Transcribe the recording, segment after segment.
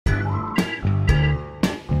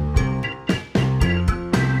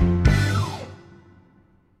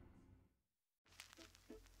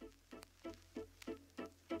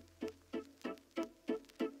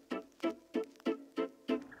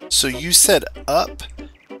So you said up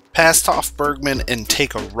past Hoff Bergmann and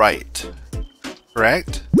take a right,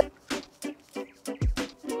 correct?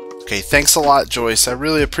 Okay, thanks a lot, Joyce. I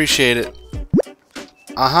really appreciate it.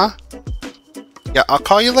 Uh-huh. Yeah, I'll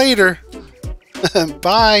call you later.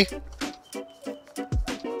 Bye.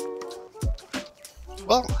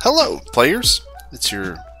 Well, hello, players. It's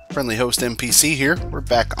your friendly host NPC here. We're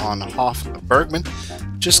back on Hoff Bergmann.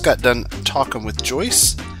 Just got done talking with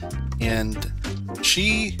Joyce, and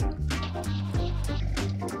she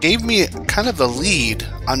gave me kind of a lead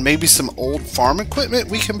on maybe some old farm equipment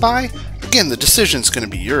we can buy. Again, the decision's going to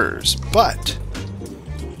be yours, but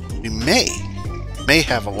we may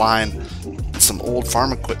have a line of some old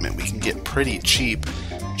farm equipment we can get pretty cheap.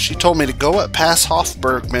 She told me to go up past Hoff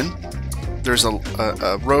Bergmann. There's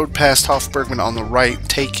a road past Hoff Bergmann on the right.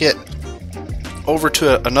 Take it over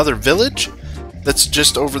to another village that's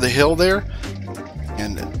just over the hill there,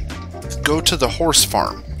 and go to the horse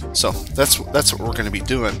farm. So that's what we're going to be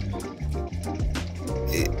doing.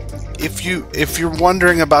 If you're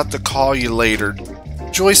wondering about the call you later,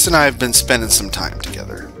 Joyce and I have been spending some time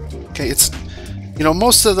together. Okay, it's, you know,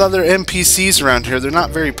 most of the other NPCs around here, they're not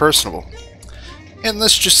very personable, and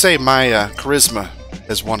let's just say my charisma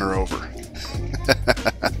has won her over.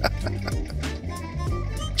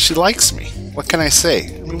 She likes me. What can I say?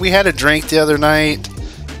 I mean, we had a drink the other night.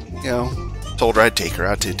 You know, told her I'd take her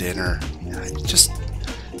out to dinner. I just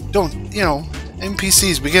don't, you know,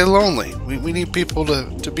 NPCs, we get lonely. We need people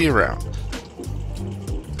to be around.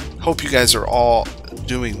 Hope you guys are all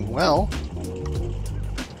doing well.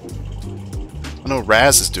 I know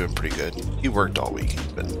Raz is doing pretty good. He worked all week,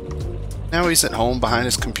 but now he's at home behind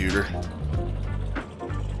his computer.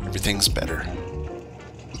 Everything's better.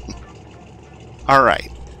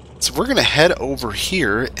 Alright, so we're going to head over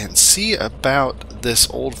here and see about this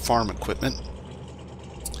old farm equipment.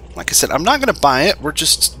 Like I said, I'm not going to buy it. We're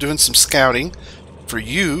just doing some scouting for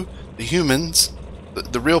you, the humans,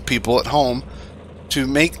 the real people at home, to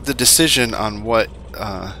make the decision on what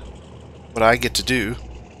I get to do.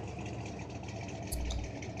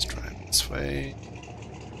 Let's drive this way.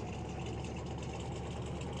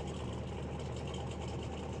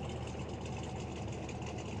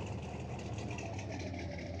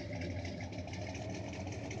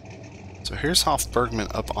 So here's Hoff Bergmann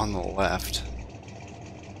up on the left.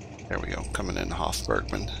 There we go, coming into Hoff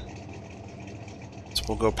Bergmann. So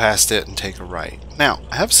we'll go past it and take a right. Now,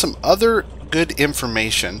 I have some other good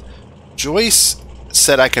information. Joyce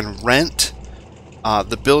said I can rent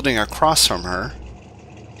the building across from her,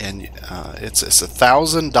 and it's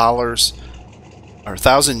 $1,000 or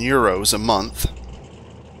 1,000 euros a month,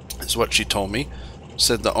 is what she told me.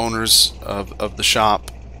 Said the owners of the shop,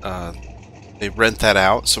 they rent that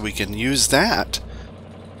out, so we can use that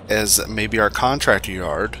as maybe our contractor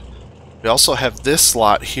yard. We also have this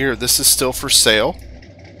lot here. This is still for sale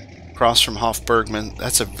across from Hoff Bergmann.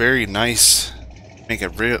 That's a very nice, make a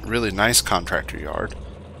really nice contractor yard.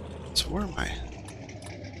 So where am I?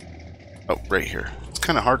 Oh, right here. It's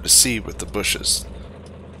kind of hard to see with the bushes.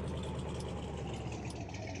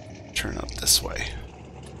 Turn up this way.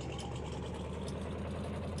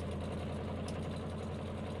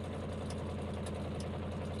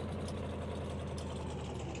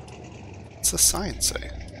 What's the sign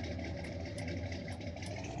say?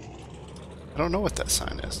 I don't know what that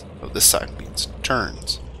sign is. Oh, this sign means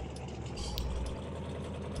turns.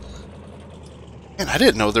 Man, I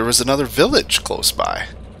didn't know there was another village close by.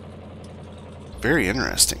 Very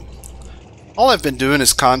interesting. All I've been doing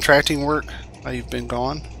is contracting work while you've been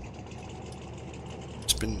gone.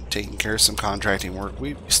 Just been taking care of some contracting work.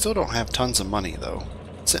 We still don't have tons of money, though.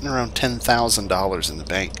 Sitting around $10,000 in the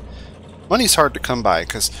bank. Money's hard to come by,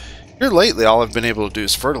 because here lately, all I've been able to do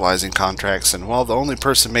is fertilizing contracts, and well, the only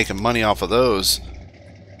person making money off of those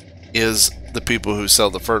is the people who sell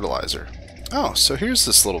the fertilizer. Oh, so here's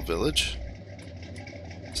this little village.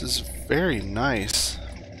 This is very nice.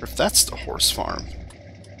 Or if that's the horse farm.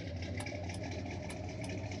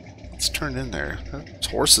 Let's turn in there. There's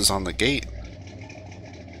horses on the gate.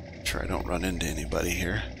 Make sure I don't run into anybody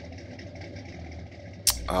here.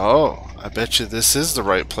 Oh, I bet you this is the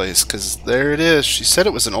right place, because there it is. She said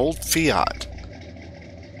it was an old Fiat.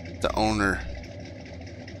 The owner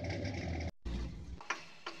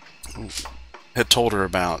had told her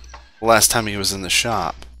about the last time he was in the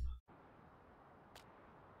shop.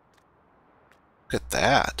 Look at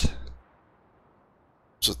that.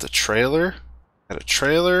 Was it the trailer? Got a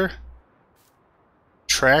trailer,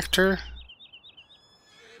 tractor.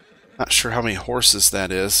 Not sure how many horses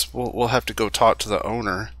that is. We'll have to go talk to the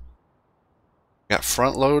owner. Got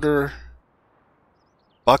front loader,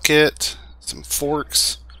 bucket, some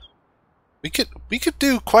forks. we could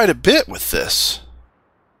do quite a bit with this.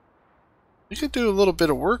 We could do a little bit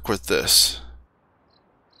of work with this.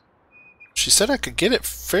 She said I could get it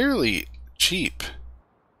fairly cheap.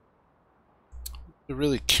 I'm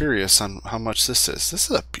really curious on how much this is. This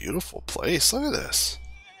is a beautiful place. Look at this.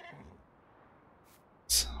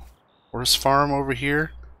 Horse farm over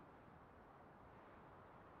here.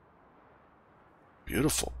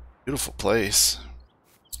 Beautiful, beautiful place.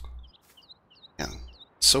 And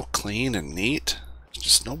so clean and neat. There's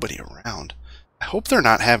just nobody around. I hope they're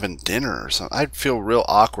not having dinner or something. I'd feel real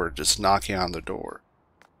awkward just knocking on the door.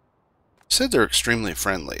 Said they're extremely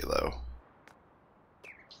friendly though.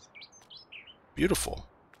 Beautiful.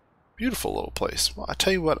 Beautiful little place. Well, I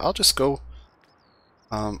tell you what, I'll just go.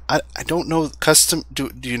 I don't know custom.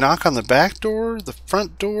 Do you knock on the back door, the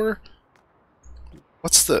front door?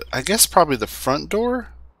 What's the? I guess probably the front door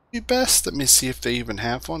would be best. Let me see if they even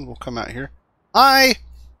have one. We'll come out here. Hi,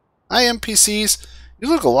 NPCs. You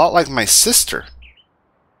look a lot like my sister.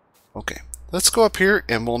 Okay, let's go up here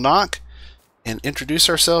and we'll knock and introduce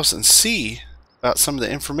ourselves and see about some of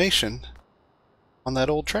the information on that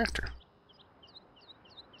old tractor.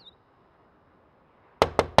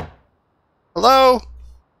 Hello,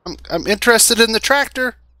 I'm interested in the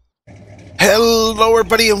tractor. Hello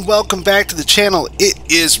everybody and welcome back to the channel. It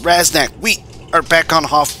is Raznac. We are back on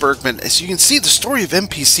Hoff Bergmann. As you can see, the story of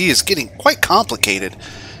NPC is getting quite complicated.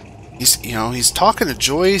 He's talking to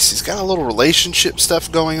Joyce. He's got a little relationship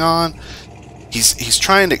stuff going on. He's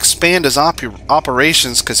trying to expand his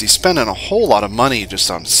operations because he's spending a whole lot of money just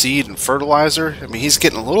on seed and fertilizer. I mean, he's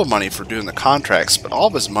getting a little money for doing the contracts, but all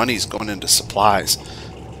of his money is going into supplies.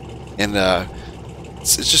 And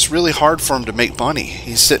it's just really hard for him to make money.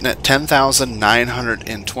 He's sitting at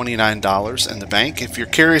 $10,929 in the bank. If you're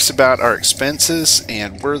curious about our expenses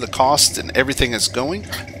and where the cost and everything is going,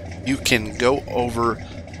 you can go over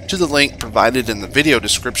to the link provided in the video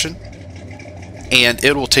description, and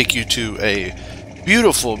it will take you to a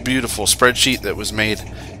beautiful, beautiful spreadsheet that was made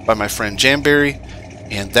by my friend Jamberry,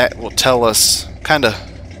 and that will tell us kind of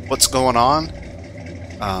what's going on,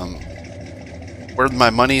 where my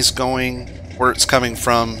money's going, where it's coming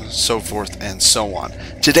from, so forth and so on.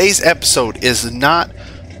 Today's episode is not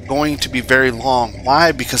going to be very long.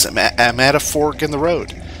 Why? Because I'm at a fork in the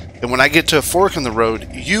road. And when I get to a fork in the road,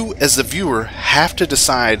 you as the viewer have to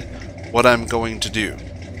decide what I'm going to do.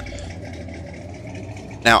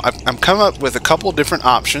 Now, I'm coming up with a couple different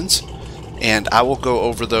options, and I will go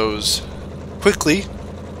over those quickly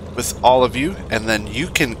with all of you, and then you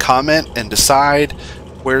can comment and decide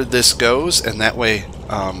where this goes, and that way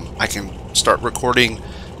I can start recording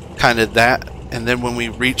kind of that, and then when we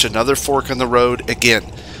reach another fork in the road, again,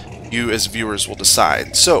 you as viewers will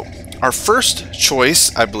decide. So our first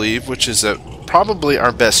choice, I believe, which is probably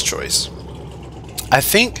our best choice, I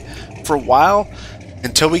think for a while,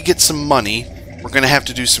 until we get some money, we're going to have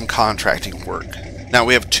to do some contracting work. Now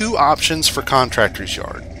we have two options for contractor's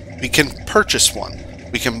yard. We can purchase one.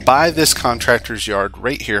 We can buy this contractor's yard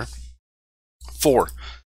right here for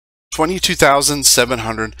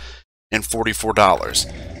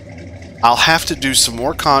 $22,744. I'll have to do some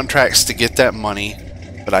more contracts to get that money,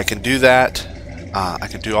 but I can do that. I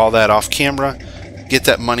can do all that off camera, get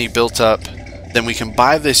that money built up, then we can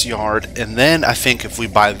buy this yard, and then I think if we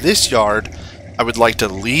buy this yard, I would like to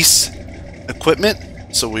lease equipment.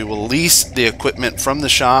 So we will lease the equipment from the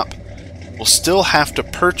shop. We'll still have to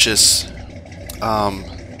purchase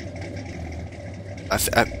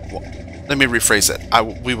let me rephrase it.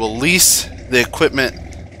 We will lease the equipment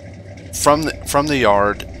from the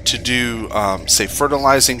yard to do say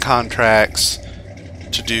fertilizing contracts,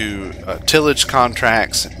 to do tillage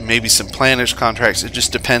contracts, maybe some plantage contracts. It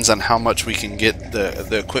just depends on how much we can get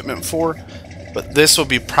the equipment for, but this will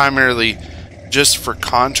be primarily just for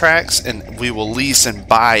contracts, and we will lease and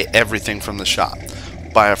buy everything from the shop.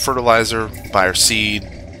 Buy our fertilizer, buy our seed,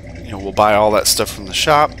 we'll buy all that stuff from the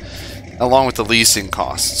shop along with the leasing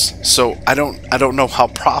costs. So I don't know how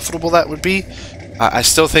profitable that would be. I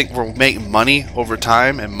still think we'll make money over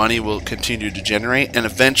time, and money will continue to generate, and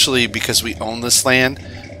eventually, because we own this land,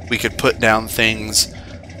 we could put down things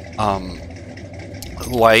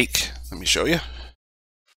like, let me show you,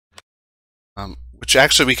 which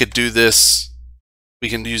actually we could do this. We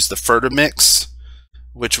can use the Fertimix,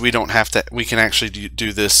 which we don't have to. We can actually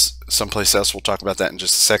do this someplace else. We'll talk about that in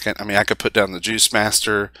just a second. I mean, I could put down the Juice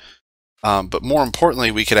Master, but more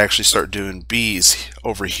importantly, we could actually start doing bees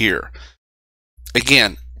over here.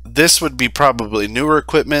 Again, this would be probably newer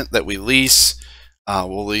equipment that we lease.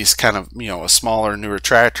 We'll lease kind of a smaller, newer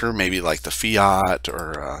tractor, maybe like the Fiat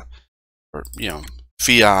or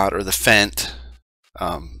Fiat or the Fendt.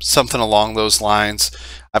 something along those lines.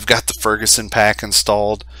 I've got the Ferguson pack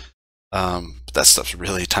installed, but that stuff's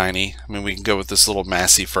really tiny. I mean, we can go with this little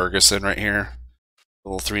Massey Ferguson right here,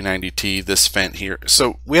 little 390T, this Fendt here.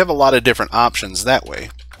 So we have a lot of different options that way.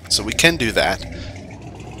 So we can do that,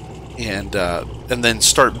 and then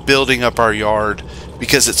start building up our yard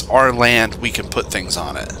because it's our land. We can put things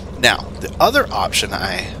on it. Now, the other option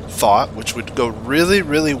I thought, which would go really,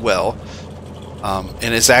 really well,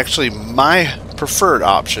 and is actually my preferred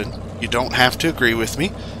option. You don't have to agree with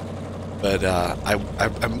me, but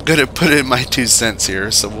I'm going to put in my 2 cents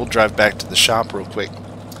here, so we'll drive back to the shop real quick.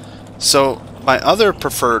 So my other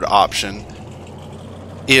preferred option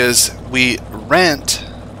is we rent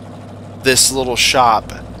this little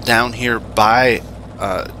shop down here by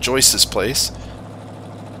Joyce's place,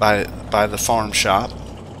 by the farm shop.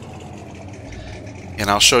 And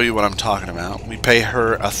I'll show you what I'm talking about. We pay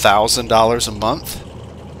her $1,000 a month.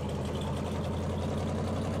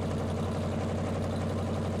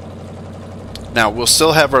 Now, we'll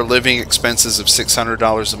still have our living expenses of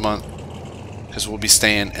 $600 a month because we'll be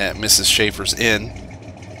staying at Mrs. Schaefer's Inn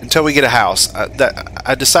until we get a house.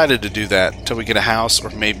 I decided to do that until we get a house, or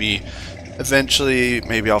maybe eventually,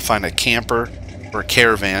 maybe I'll find a camper or a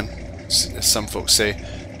caravan, as some folks say.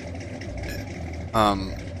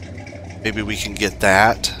 Maybe we can get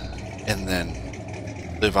that and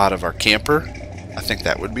then live out of our camper. I think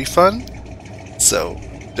that would be fun. So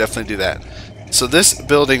definitely do that. So this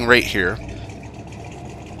building right here,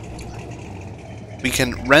 we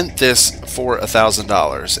can rent this for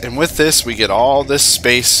 $1,000. And with this, we get all this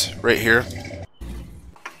space right here.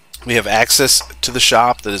 We have access to the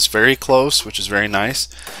shop that is very close, which is very nice.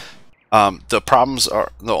 The problems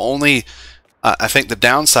are the only... I think the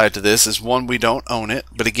downside to this is, one, we don't own it,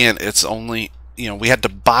 but again, it's only, we had to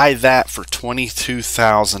buy that for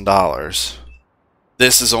 $22,000.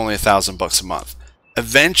 This is only $1,000 a month.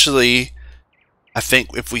 Eventually, I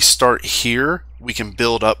think if we start here, we can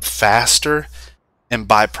build up faster and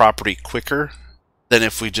buy property quicker than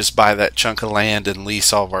if we just buy that chunk of land and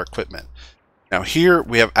lease all of our equipment. Now here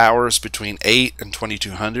we have hours between 8 and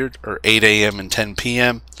 2200, or 8 a.m. and 10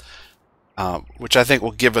 p.m. Which I think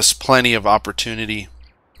will give us plenty of opportunity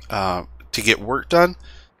to get work done.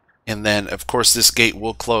 And then, of course, this gate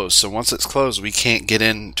will close. So once it's closed, we can't get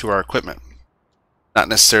into our equipment. Not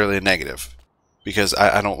necessarily a negative, because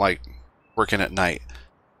I don't like working at night.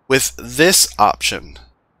 With this option,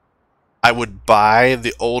 I would buy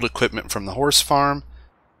the old equipment from the horse farm,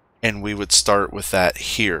 and we would start with that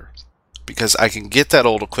here, because I can get that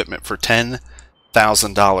old equipment for $10,000.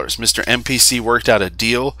 Mr. MPC worked out a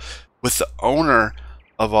deal with the owner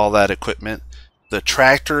of all that equipment, the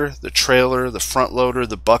tractor, the trailer, the front loader,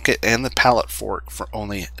 the bucket, and the pallet fork, for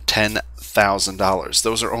only $10,000.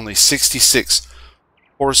 Those are only 66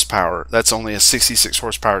 horsepower. That's only a 66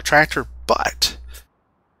 horsepower tractor, but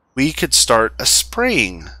we could start a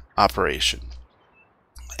spraying operation.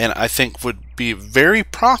 And I think would be very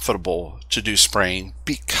profitable to do spraying,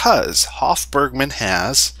 because Bergmann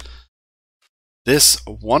has this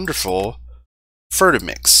wonderful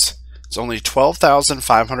Fertimix. It's only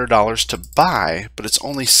 $12,500 to buy, but it's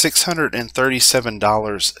only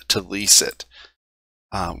 $637 to lease it.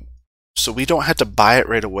 So we don't have to buy it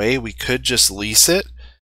right away. We could just lease it,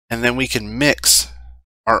 and then we can mix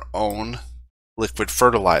our own liquid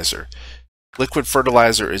fertilizer. Liquid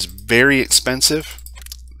fertilizer is very expensive.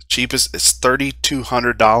 The cheapest is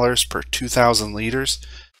 $3,200 per 2,000 liters,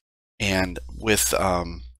 and with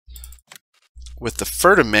the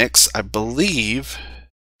Fertimix, I believe.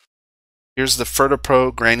 Here's the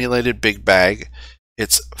FertiPro granulated big bag.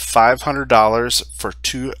 It's $500 for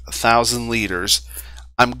 2,000 liters.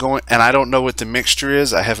 And I don't know what the mixture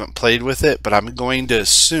is. I haven't played with it, but I'm going to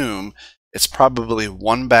assume it's probably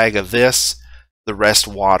 1 bag of this, the rest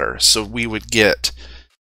water. So we would get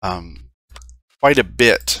quite a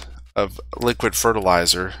bit of liquid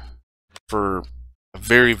fertilizer for a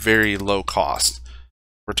very, very low cost.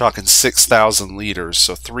 We're talking 6,000 liters,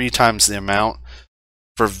 so 3 times the amount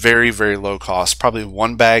for very, very low cost. Probably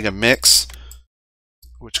 1 bag of mix,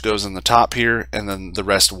 which goes in the top here, and then the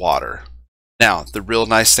rest water. Now, the real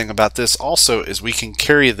nice thing about this also is we can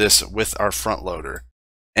carry this with our front loader.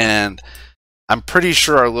 And I'm pretty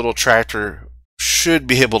sure our little tractor should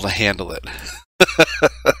be able to handle it.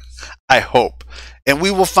 I hope. And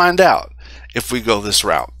we will find out if we go this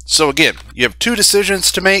route. So again, you have 2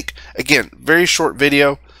 decisions to make. Again, very short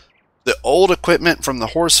video. The old equipment from the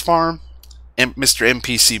horse farm, and Mr.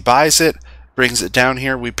 MPC buys it, brings it down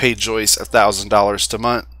here. We pay Joyce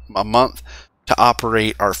 $1,000 a month to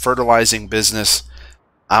operate our fertilizing business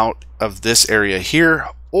out of this area here.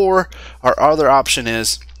 Or our other option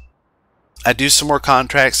is I do some more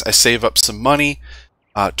contracts. I save up some money,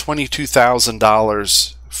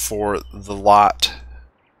 $22,000 for the lot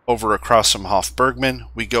over across from Bergmann.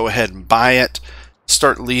 We go ahead and buy it,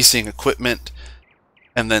 start leasing equipment,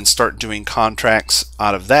 and then start doing contracts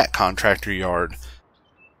out of that contractor yard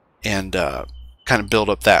and kind of build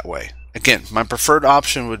up that way. Again, my preferred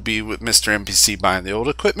option would be with Mr. NPC buying the old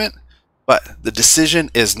equipment, but the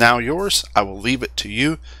decision is now yours. I will leave it to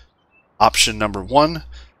you. Option number 1.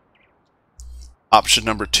 Option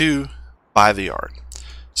number 2, buy the yard.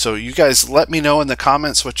 So you guys let me know in the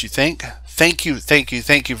comments what you think. Thank you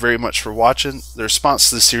very much for watching. The response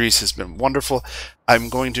to the series has been wonderful. I'm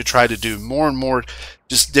going to try to do more and more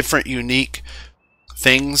just different, unique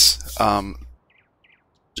things.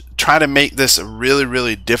 Try to make this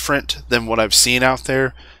really different than what I've seen out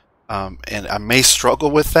there. And I may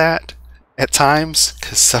struggle with that at times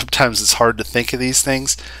because sometimes it's hard to think of these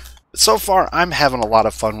things. But so far, I'm having a lot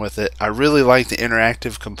of fun with it. I really like the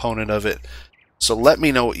interactive component of it. So let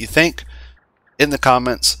me know what you think in the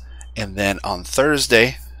comments. And then on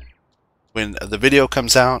Thursday, when the video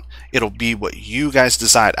comes out, it'll be what you guys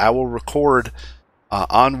decide. I will record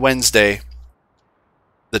on Wednesday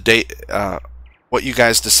the date, what you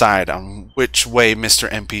guys decide on which way Mr.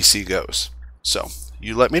 NPC goes. So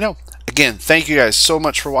you let me know. Again, thank you guys so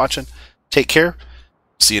much for watching. Take care.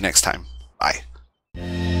 See you next time. Bye.